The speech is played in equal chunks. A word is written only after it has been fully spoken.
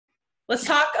Let's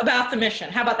talk about the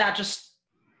mission. How about that?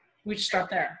 We just start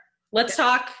there. Let's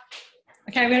talk.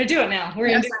 Okay, I'm going to do it now. We're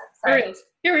going to do it.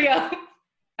 Here we go.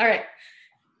 All right.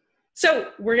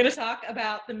 So we're going to talk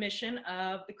about the mission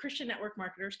of the Christian Network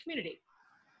Marketers community.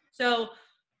 So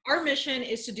our mission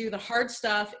is to do the hard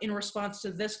stuff in response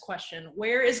to this question: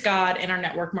 where is God in our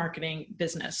network marketing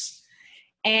business?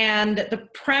 And the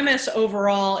premise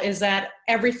overall is that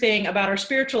everything about our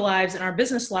spiritual lives and our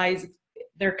business lives,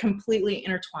 they're completely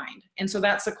intertwined. And so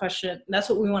that's the question. That's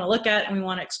what we want to look at, and we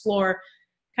want to explore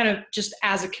kind of just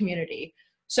as a community.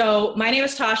 So my name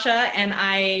is Tasha, and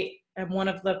I am one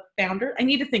of the founders. I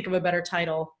need to think of a better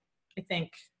title, I think.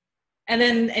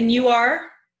 And you are?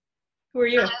 Who are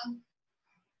you?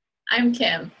 I'm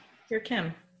Kim. You're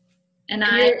Kim. And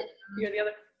you're the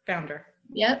other founder.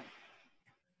 Yep.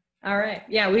 All right.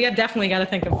 Yeah, we definitely got to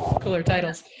think of cooler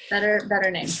titles. Better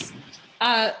names.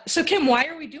 So Kim, why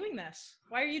are we doing this?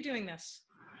 Why are you doing this?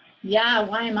 Yeah,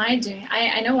 why am I doing?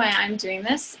 I know why I'm doing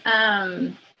this.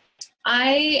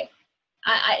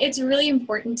 It's really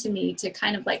important to me to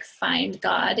kind of like find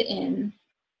God in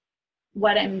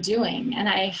what I'm doing, and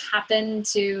I happen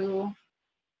to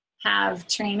have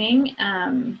training,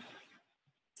 that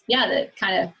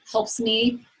kind of helps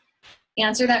me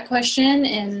answer that question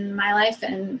in my life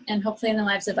and hopefully in the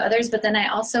lives of others. But then I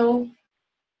also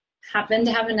happen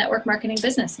to have a network marketing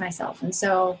business myself. And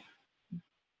so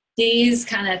these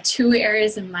kind of two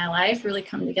areas of my life really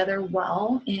come together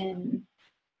well in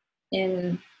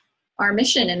our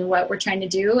mission and what we're trying to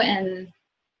do. And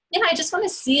I just want to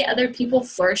see other people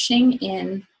flourishing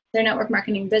in their network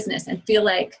marketing business and feel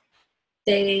like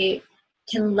they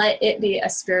can let it be a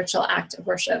spiritual act of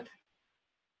worship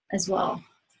as well.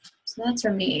 So that's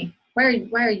for me. Why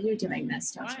are you doing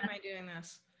this, Tasha? Why am I doing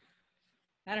this?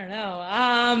 I don't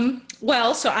know.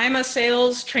 Well, so I'm a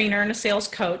sales trainer and a sales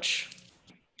coach,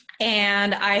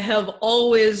 and I have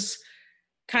always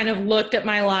kind of looked at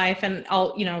my life, and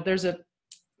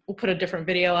we'll put a different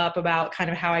video up about kind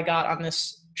of how I got on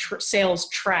this sales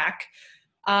track,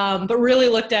 but really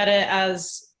looked at it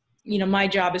as, my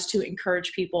job is to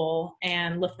encourage people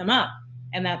and lift them up.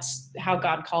 And that's how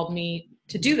God called me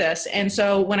to do this. And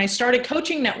so when I started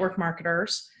coaching network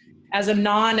marketers as a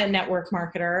non-network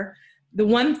marketer, the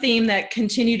one theme that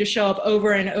continued to show up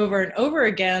over and over and over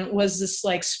again was this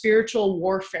like spiritual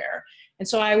warfare. And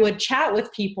so I would chat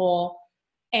with people,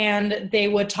 and they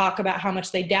would talk about how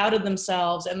much they doubted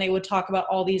themselves, and they would talk about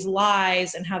all these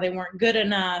lies and how they weren't good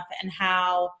enough, and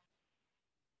how,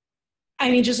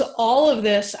 just all of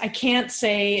this, I can't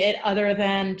say it other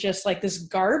than just like this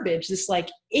garbage, this like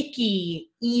icky,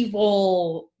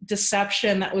 evil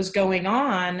deception that was going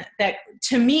on that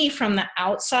to me from the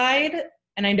outside,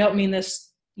 and I don't mean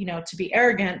this, to be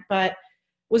arrogant, but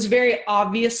was very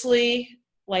obviously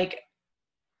like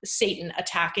Satan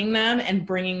attacking them and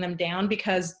bringing them down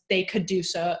because they could do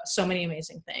so many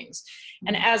amazing things.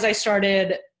 And as I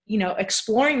started,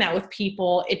 exploring that with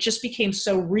people, it just became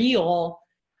so real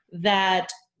that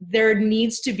there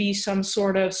needs to be some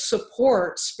sort of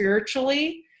support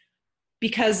spiritually,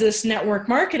 because this network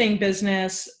marketing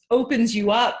business opens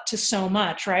you up to so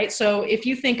much, right? So if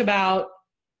you think about,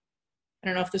 I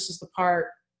don't know if this was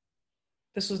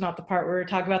not the part where we were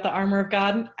talking about the armor of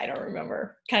God. I don't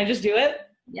remember. Can I just do it?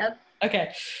 Yep.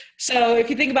 Okay. So if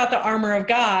you think about the armor of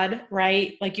God,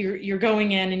 right? Like you're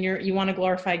going in and you want to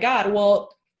glorify God.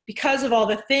 Well, because of all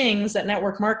the things that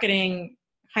network marketing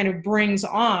kind of brings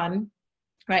on,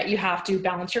 right? You have to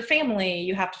balance your family.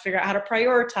 You have to figure out how to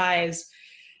prioritize.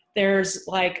 There's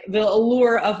like the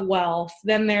allure of wealth.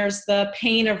 Then there's the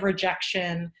pain of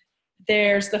rejection.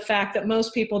 There's the fact that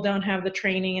most people don't have the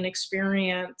training and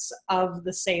experience of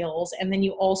the sales. And then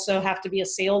you also have to be a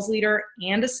sales leader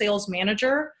and a sales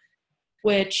manager,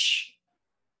 which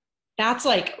that's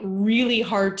like really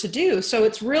hard to do. So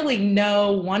it's really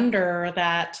no wonder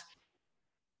that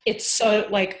it's so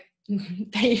like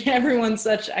everyone's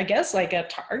such, I guess, like a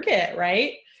target,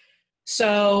 right?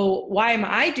 So why am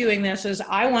I doing this is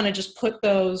I want to just put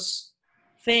those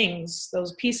things,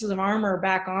 those pieces of armor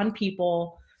back on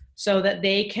people so that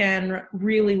they can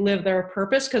really live their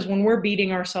purpose. Because when we're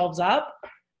beating ourselves up,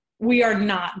 we are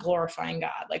not glorifying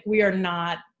God. Like we are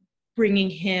not bringing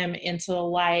him into the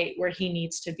light where he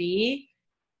needs to be.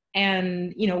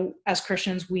 And, as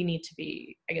Christians, we need to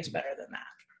be, I guess, better than that,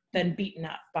 than beaten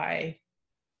up by,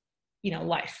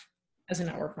 life as a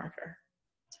network marketer.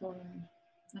 Totally.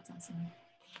 That's awesome.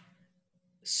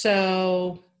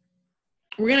 So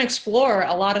we're going to explore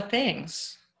a lot of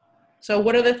things. So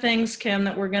what are the things, Kim,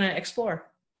 that we're going to explore?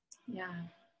 Yeah.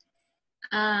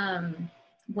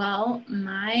 Well,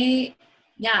 my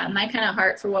kind of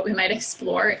heart for what we might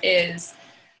explore is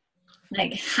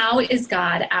Like, how is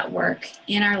God at work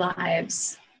in our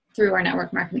lives through our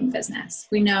network marketing business?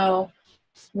 We know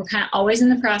we're kind of always in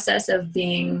the process of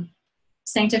being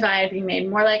sanctified, being made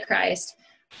more like Christ.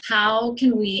 How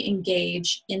can we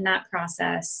engage in that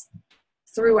process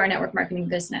through our network marketing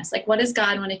business? Like, what does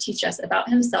God want to teach us about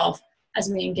himself as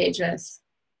we engage with,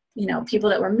 people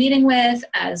that we're meeting with,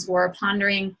 as we're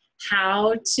pondering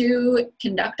how to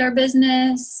conduct our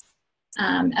business,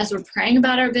 as we're praying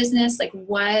about our business? Like,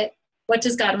 what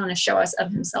does God want to show us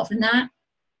of himself in that?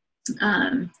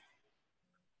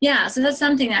 So that's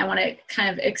something that I want to kind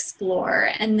of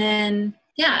explore. And then,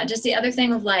 just the other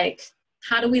thing of like,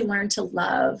 how do we learn to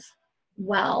love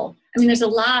well? I mean, there's a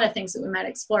lot of things that we might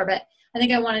explore, but I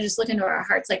think I want to just look into our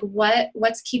hearts, like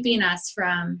what's keeping us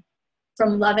from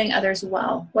loving others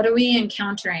well? What are we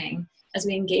encountering as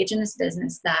we engage in this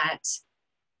business that,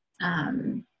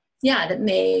 that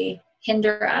may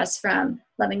hinder us from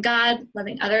loving God,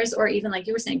 loving others, or even like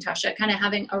you were saying, Tasha, kind of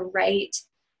having a right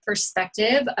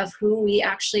perspective of who we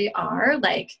actually are.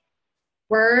 Like,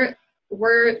 we're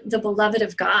the beloved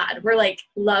of God. We're like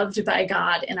loved by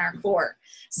God in our core.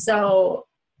 So,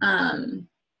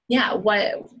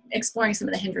 exploring some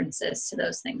of the hindrances to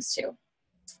those things too.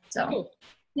 So, Cool.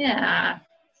 yeah.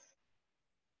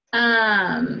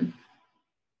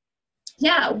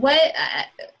 What,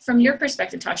 from your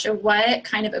perspective, Tasha, what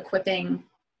kind of equipping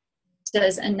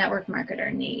does a network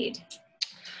marketer need?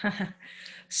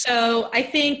 So I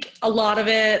think a lot of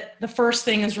it, the first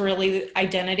thing is really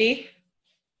identity.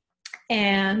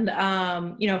 And,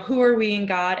 who are we in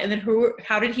God? And then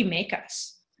how did he make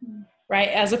us? Right?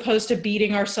 As opposed to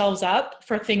beating ourselves up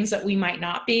for things that we might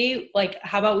not be. Like,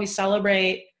 how about we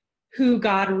celebrate who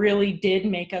God really did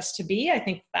make us to be? I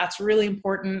think that's really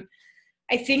important.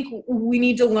 I think we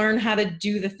need to learn how to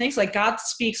do the things. Like, God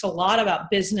speaks a lot about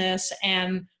business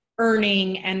and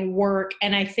earning and work.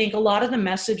 And I think a lot of the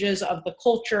messages of the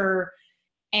culture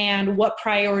and what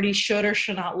priorities should or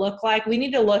should not look like, we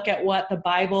need to look at what the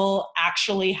Bible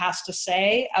actually has to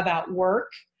say about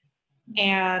work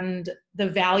and the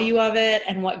value of it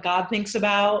and what God thinks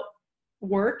about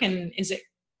work. And is it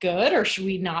good, or should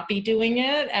we not be doing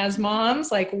it as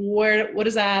moms? Like, what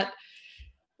does that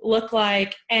look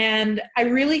like? And I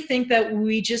really think that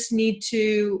we just need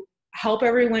to help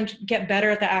everyone get better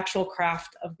at the actual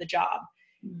craft of the job.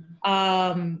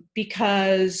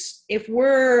 Because if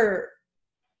we're,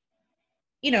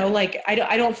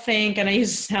 I don't think, and I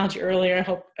used this analogy earlier,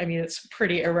 it's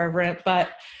pretty irreverent,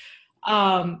 but,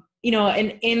 an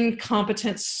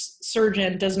incompetent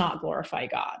surgeon does not glorify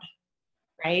God,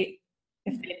 right?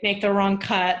 If they make the wrong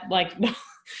cut,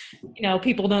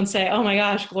 people don't say, oh my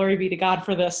gosh, glory be to God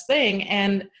for this thing.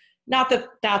 And not that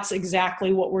that's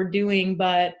exactly what we're doing,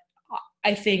 but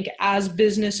I think as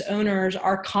business owners,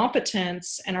 our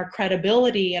competence and our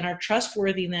credibility and our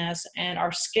trustworthiness and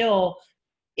our skill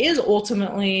is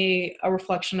ultimately a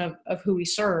reflection of who we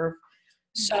serve.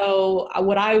 So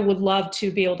what I would love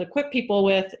to be able to equip people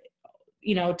with,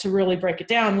 to really break it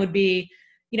down, would be,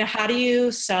 how do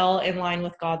you sell in line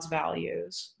with God's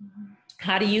values?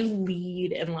 How do you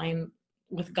lead in line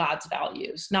with God's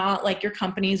values? Not like your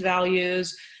company's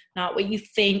values, not what you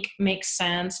think makes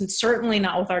sense, and certainly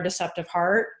not with our deceptive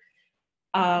heart.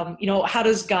 How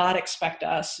does God expect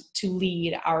us to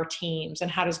lead our teams, and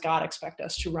how does God expect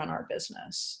us to run our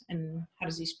business, and how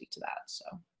does he speak to that? So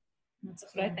that's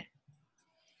what I think.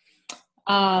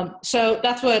 So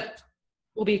that's what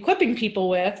we'll be equipping people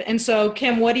with. And so,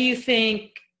 Kim, what do you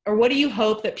think, or what do you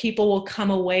hope that people will come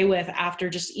away with after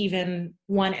just even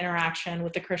one interaction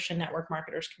with the Christian network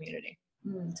marketers community?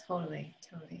 Totally.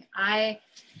 I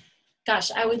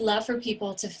would love for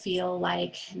people to feel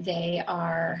like they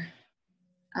are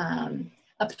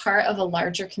a part of a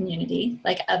larger community,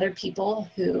 like other people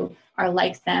who are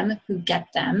like them, who get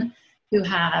them, who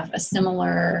have a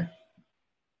similar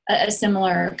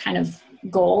kind of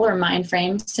goal or mind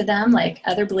frame to them, like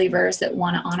other believers that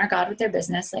want to honor God with their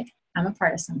business. Like, I'm a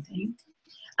part of something.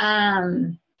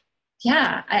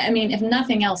 If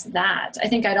nothing else, that I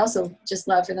think I'd also just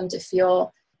love for them to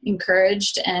feel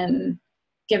encouraged and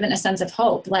given a sense of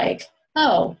hope. Like,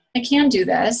 oh, I can do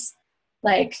this.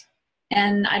 Like,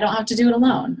 and I don't have to do it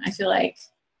alone. I feel like,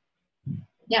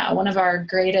 one of our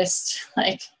greatest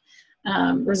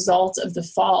results of the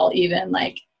fall, even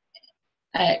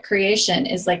at creation,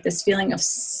 is like this feeling of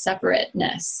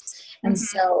separateness. And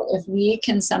so if we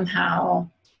can somehow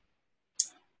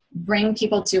bring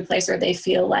people to a place where they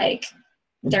feel like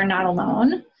they're not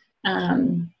alone,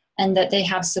 and that they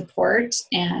have support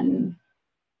and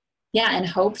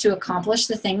hope to accomplish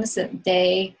the things that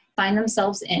they find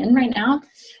themselves in right now,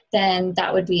 then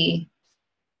that would be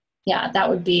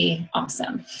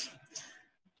awesome.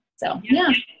 So, yeah.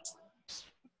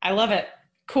 I love it.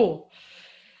 Cool.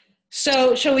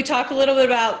 So shall we talk a little bit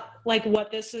about like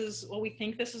what we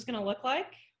think this is going to look like,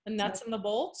 the nuts and the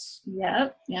bolts?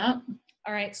 Yep.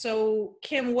 All right. So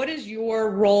Kim, what is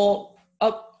your role?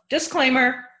 Oh,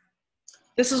 disclaimer.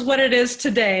 This is what it is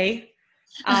today.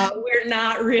 We're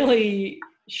not really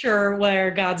sure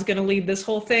where God's going to lead this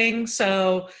whole thing.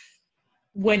 So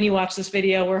when you watch this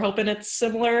video, we're hoping it's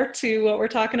similar to what we're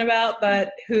talking about,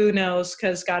 but who knows,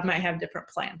 because God might have different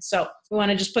plans. So we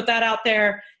want to just put that out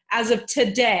there. As of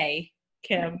today,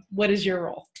 Kim, what is your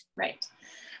role? Right.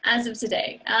 As of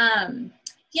today.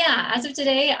 As of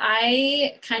today,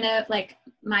 I kind of like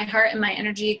my heart and my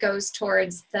energy goes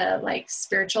towards the like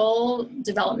spiritual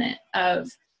development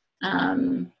of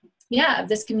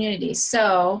this community.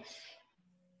 So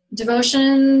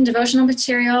devotional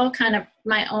material, kind of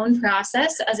my own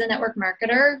process as a network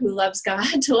marketer who loves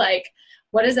God to like,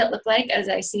 what does that look like as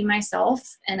I see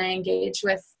myself and I engage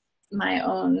with my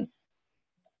own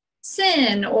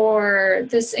sin or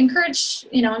this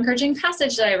encouraging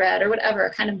passage that I read or whatever,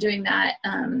 kind of doing that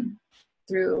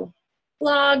through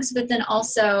blogs, but then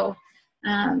also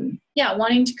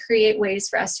wanting to create ways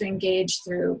for us to engage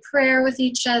through prayer with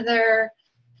each other.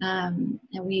 And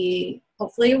we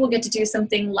hopefully will get to do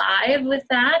something live with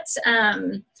that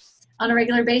on a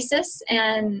regular basis.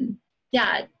 And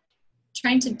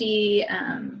trying to be,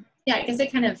 I guess I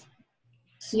kind of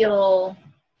feel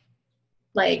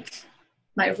like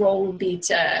my role will be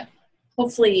to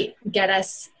hopefully get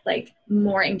us like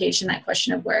more engaged in that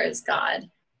question of where is God,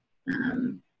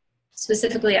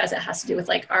 specifically as it has to do with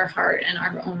like our heart and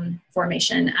our own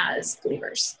formation as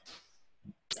believers.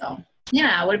 So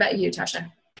what about you,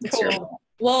 Tasha? What's your role?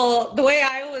 Well, the way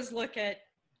I always look at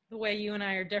the way you and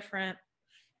I are different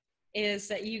is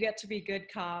that you get to be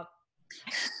good cop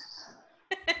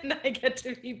and I get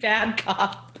to be bad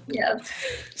cop. Yeah.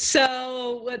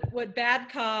 So what bad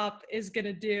cop is going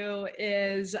to do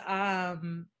is I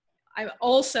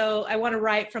want to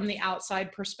write from the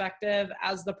outside perspective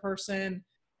as the person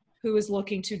who is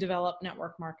looking to develop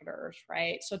network marketers,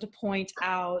 right? So to point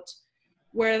out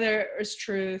where there is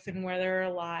truth and where there are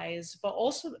lies, but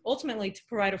also ultimately to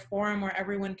provide a forum where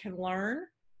everyone can learn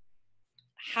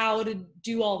how to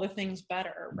do all the things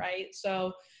better, right?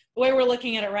 So the way we're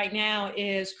looking at it right now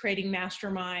is creating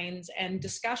masterminds and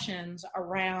discussions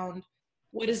around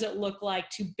what does it look like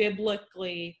to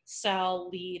biblically sell,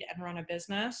 lead, and run a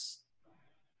business.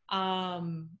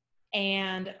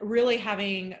 And really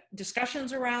having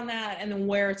discussions around that, and then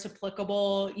where it's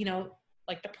applicable,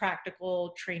 like the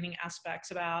practical training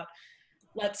aspects about,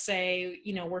 let's say,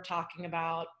 we're talking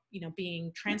about,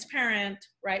 being transparent,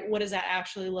 right? What does that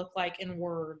actually look like in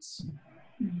words?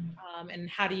 And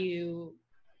how do you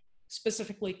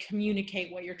specifically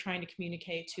communicate what you're trying to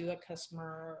communicate to a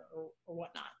customer or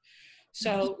whatnot?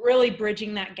 So really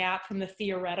bridging that gap from the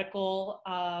theoretical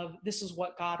of this is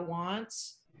what God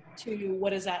wants to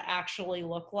what does that actually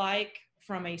look like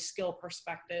from a skill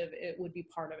perspective, it would be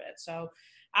part of it. So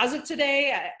as of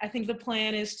today, I think the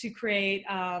plan is to create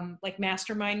like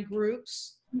mastermind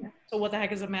groups. Yeah. So what the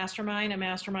heck is a mastermind? A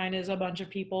mastermind is a bunch of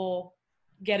people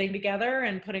getting together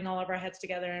and putting all of our heads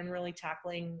together and really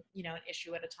tackling, an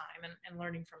issue at a time and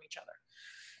learning from each other.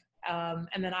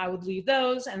 And then I would lead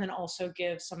those and then also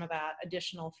give some of that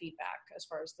additional feedback as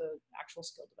far as the actual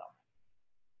skill development.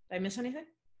 Did I miss anything?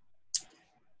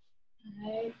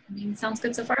 I mean, sounds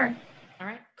good so far. All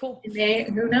right, cool.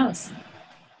 Who knows?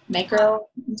 May grow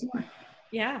into more.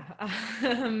 Yeah.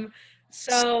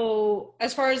 So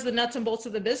as far as the nuts and bolts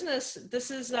of the business, this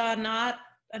is not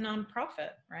a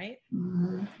nonprofit, right?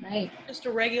 Mm-hmm. Right. Just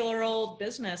a regular old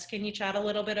business. Can you chat a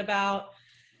little bit about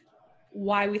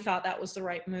why we thought that was the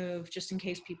right move, just in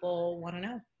case people want to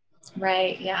know?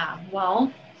 Right. Yeah.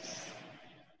 Well,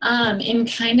 in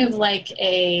kind of like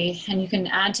and you can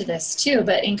add to this too,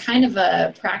 but in kind of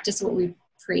a practice what we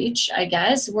preach, I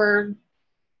guess, we're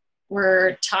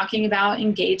talking about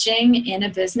engaging in a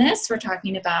business. We're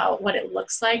talking about what it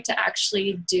looks like to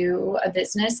actually do a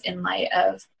business in light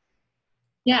of,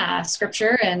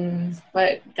 scripture and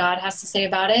what God has to say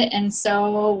about it. And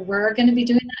so we're going to be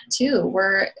doing that too.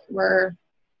 We're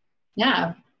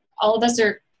all of us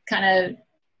are kind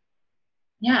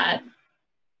of,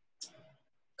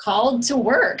 called to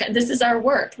work. This is our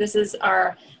work. This is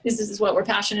what we're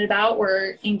passionate about.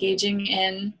 We're engaging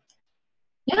in,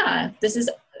 this is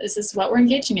what we're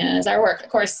engaging in as our work. Of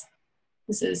course,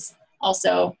 this is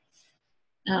also,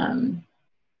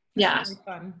 It's really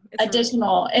fun.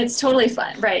 additional, it's totally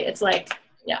fun, right? It's like,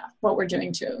 what we're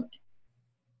doing to,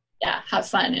 have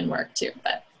fun and work too.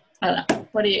 But I don't know.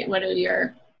 What are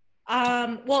your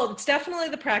Well, it's definitely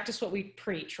the practice what we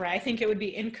preach, right? I think it would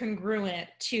be incongruent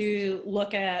to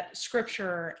look at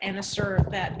scripture and assert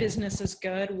that business is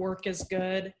good, work is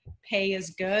good, pay is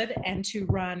good, and to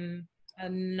run a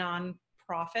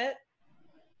nonprofit.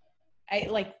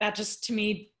 Like that just to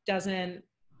me doesn't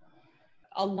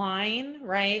align,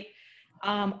 right?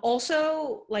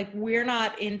 Also, like we're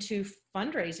not into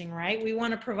fundraising, right? We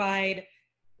want to provide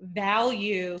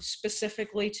value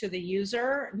specifically to the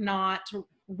user, not to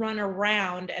run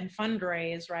around and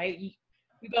fundraise, right?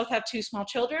 We both have two small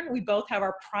children. We both have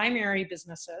our primary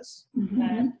businesses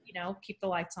that, keep the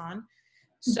lights on.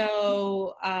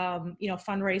 So,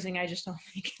 fundraising, I just don't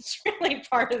think it's really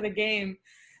part of the game.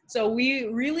 So we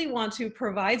really want to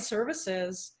provide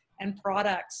services and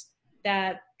products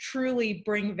that truly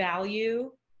bring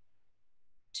value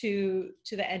to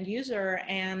the end user.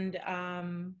 And,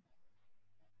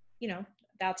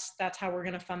 that's how we're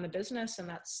going to fund the business, and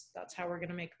that's how we're going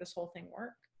to make this whole thing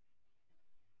work.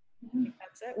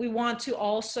 That's it. We want to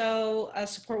also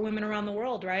support women around the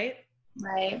world, right?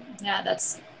 Right. Yeah,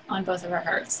 that's on both of our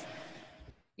hearts.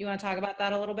 You want to talk about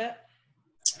that a little bit?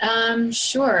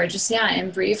 Sure. Just, in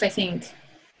brief, I think,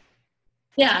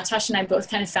 Tasha and I both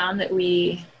kind of found that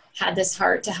we had this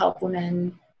heart to help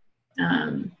women,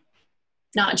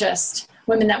 not just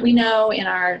women that we know in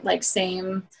our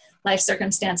same life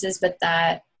circumstances, but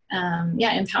that,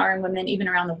 empowering women even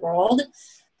around the world.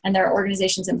 And there are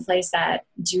organizations in place that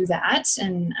do that.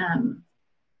 And,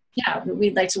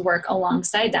 we'd like to work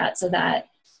alongside that so that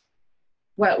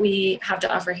what we have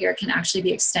to offer here can actually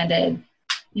be extended,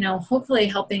 hopefully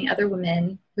helping other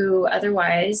women who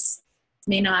otherwise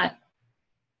may not,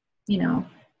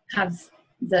 have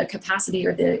the capacity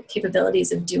or the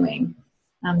capabilities of doing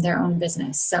their own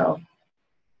business. So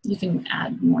you can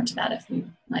add more to that if you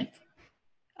like.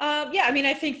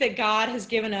 I think that God has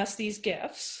given us these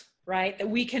gifts, right, that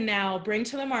we can now bring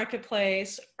to the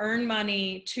marketplace, earn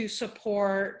money to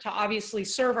support, to obviously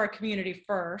serve our community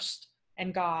first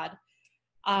and God,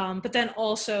 but then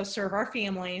also serve our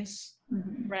families,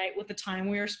 right, with the time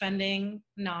we are spending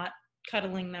not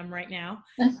cuddling them right now,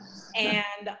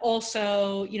 and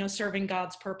also, serving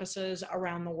God's purposes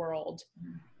around the world,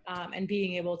 and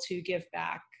being able to give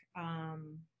back,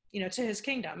 to his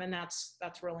kingdom. And that's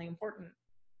really important.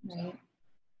 Right.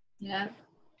 Yeah.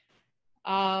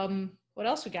 What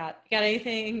else we got? You got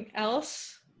anything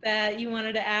else that you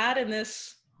wanted to add in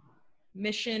this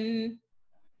mission,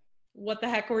 what the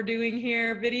heck we're doing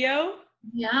here video?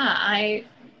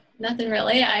 Nothing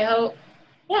really. I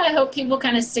hope people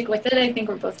kind of stick with it. I think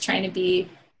we're both trying to be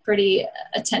pretty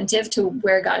attentive to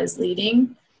where God is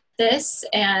leading this.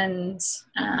 And,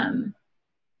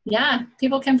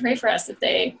 people can pray for us if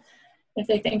they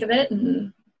think of it.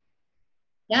 And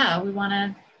we want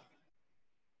to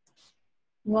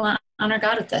honor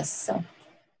God with this. So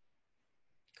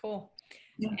cool.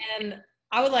 Yeah. And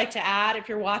I would like to add, if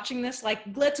you're watching this,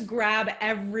 let's grab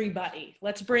everybody.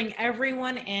 Let's bring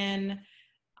everyone in.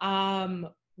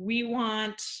 We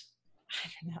want, I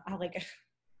don't know,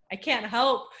 I can't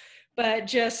help but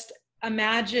just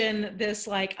imagine this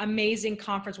amazing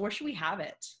conference. Where should we have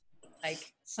it?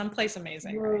 Someplace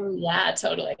amazing. Right? Yeah,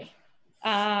 totally.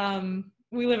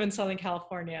 We live in Southern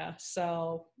California,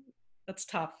 so that's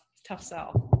tough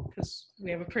sell because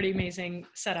we have a pretty amazing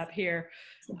setup here.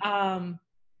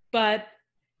 But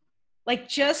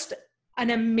just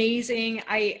an amazing,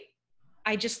 I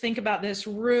just think about this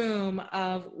room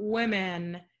of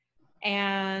women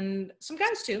and some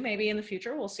guys too, maybe in the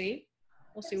future. We'll see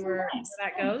where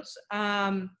that goes.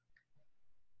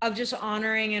 Of just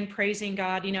honoring and praising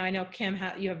God. I know Kim,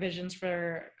 you have visions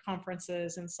for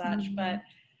conferences and such, but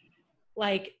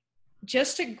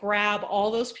just to grab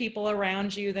all those people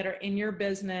around you that are in your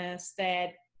business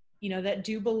that, that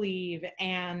do believe,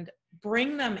 and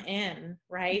bring them in,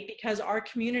 right? Because our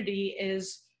community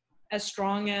is as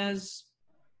strong as,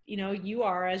 you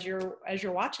are as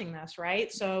you're watching this,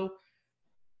 right? So,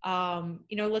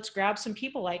 let's grab some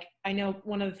people. I know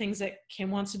one of the things that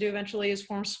Kim wants to do eventually is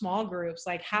form small groups.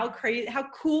 How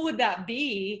cool would that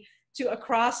be to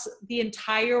across the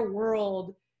entire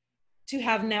world to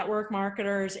have network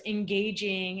marketers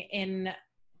engaging in,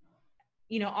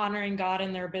 honoring God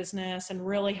in their business and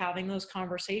really having those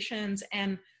conversations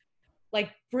and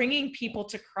bringing people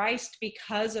to Christ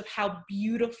because of how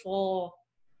beautiful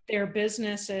their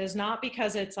business is, not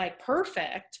because it's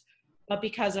perfect, but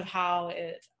because of how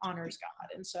it honors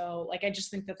God. And so I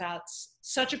just think that that's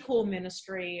such a cool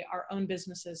ministry, our own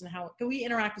businesses, and how we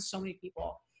interact with so many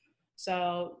people.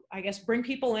 So I guess bring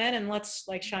people in and let's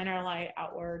shine our light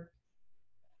outward.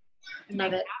 And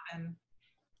Love make it. Happen.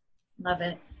 Love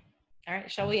it. All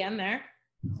right. Shall we end there?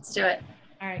 Let's do it.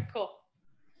 All right, cool.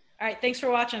 All right, thanks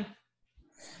for watching.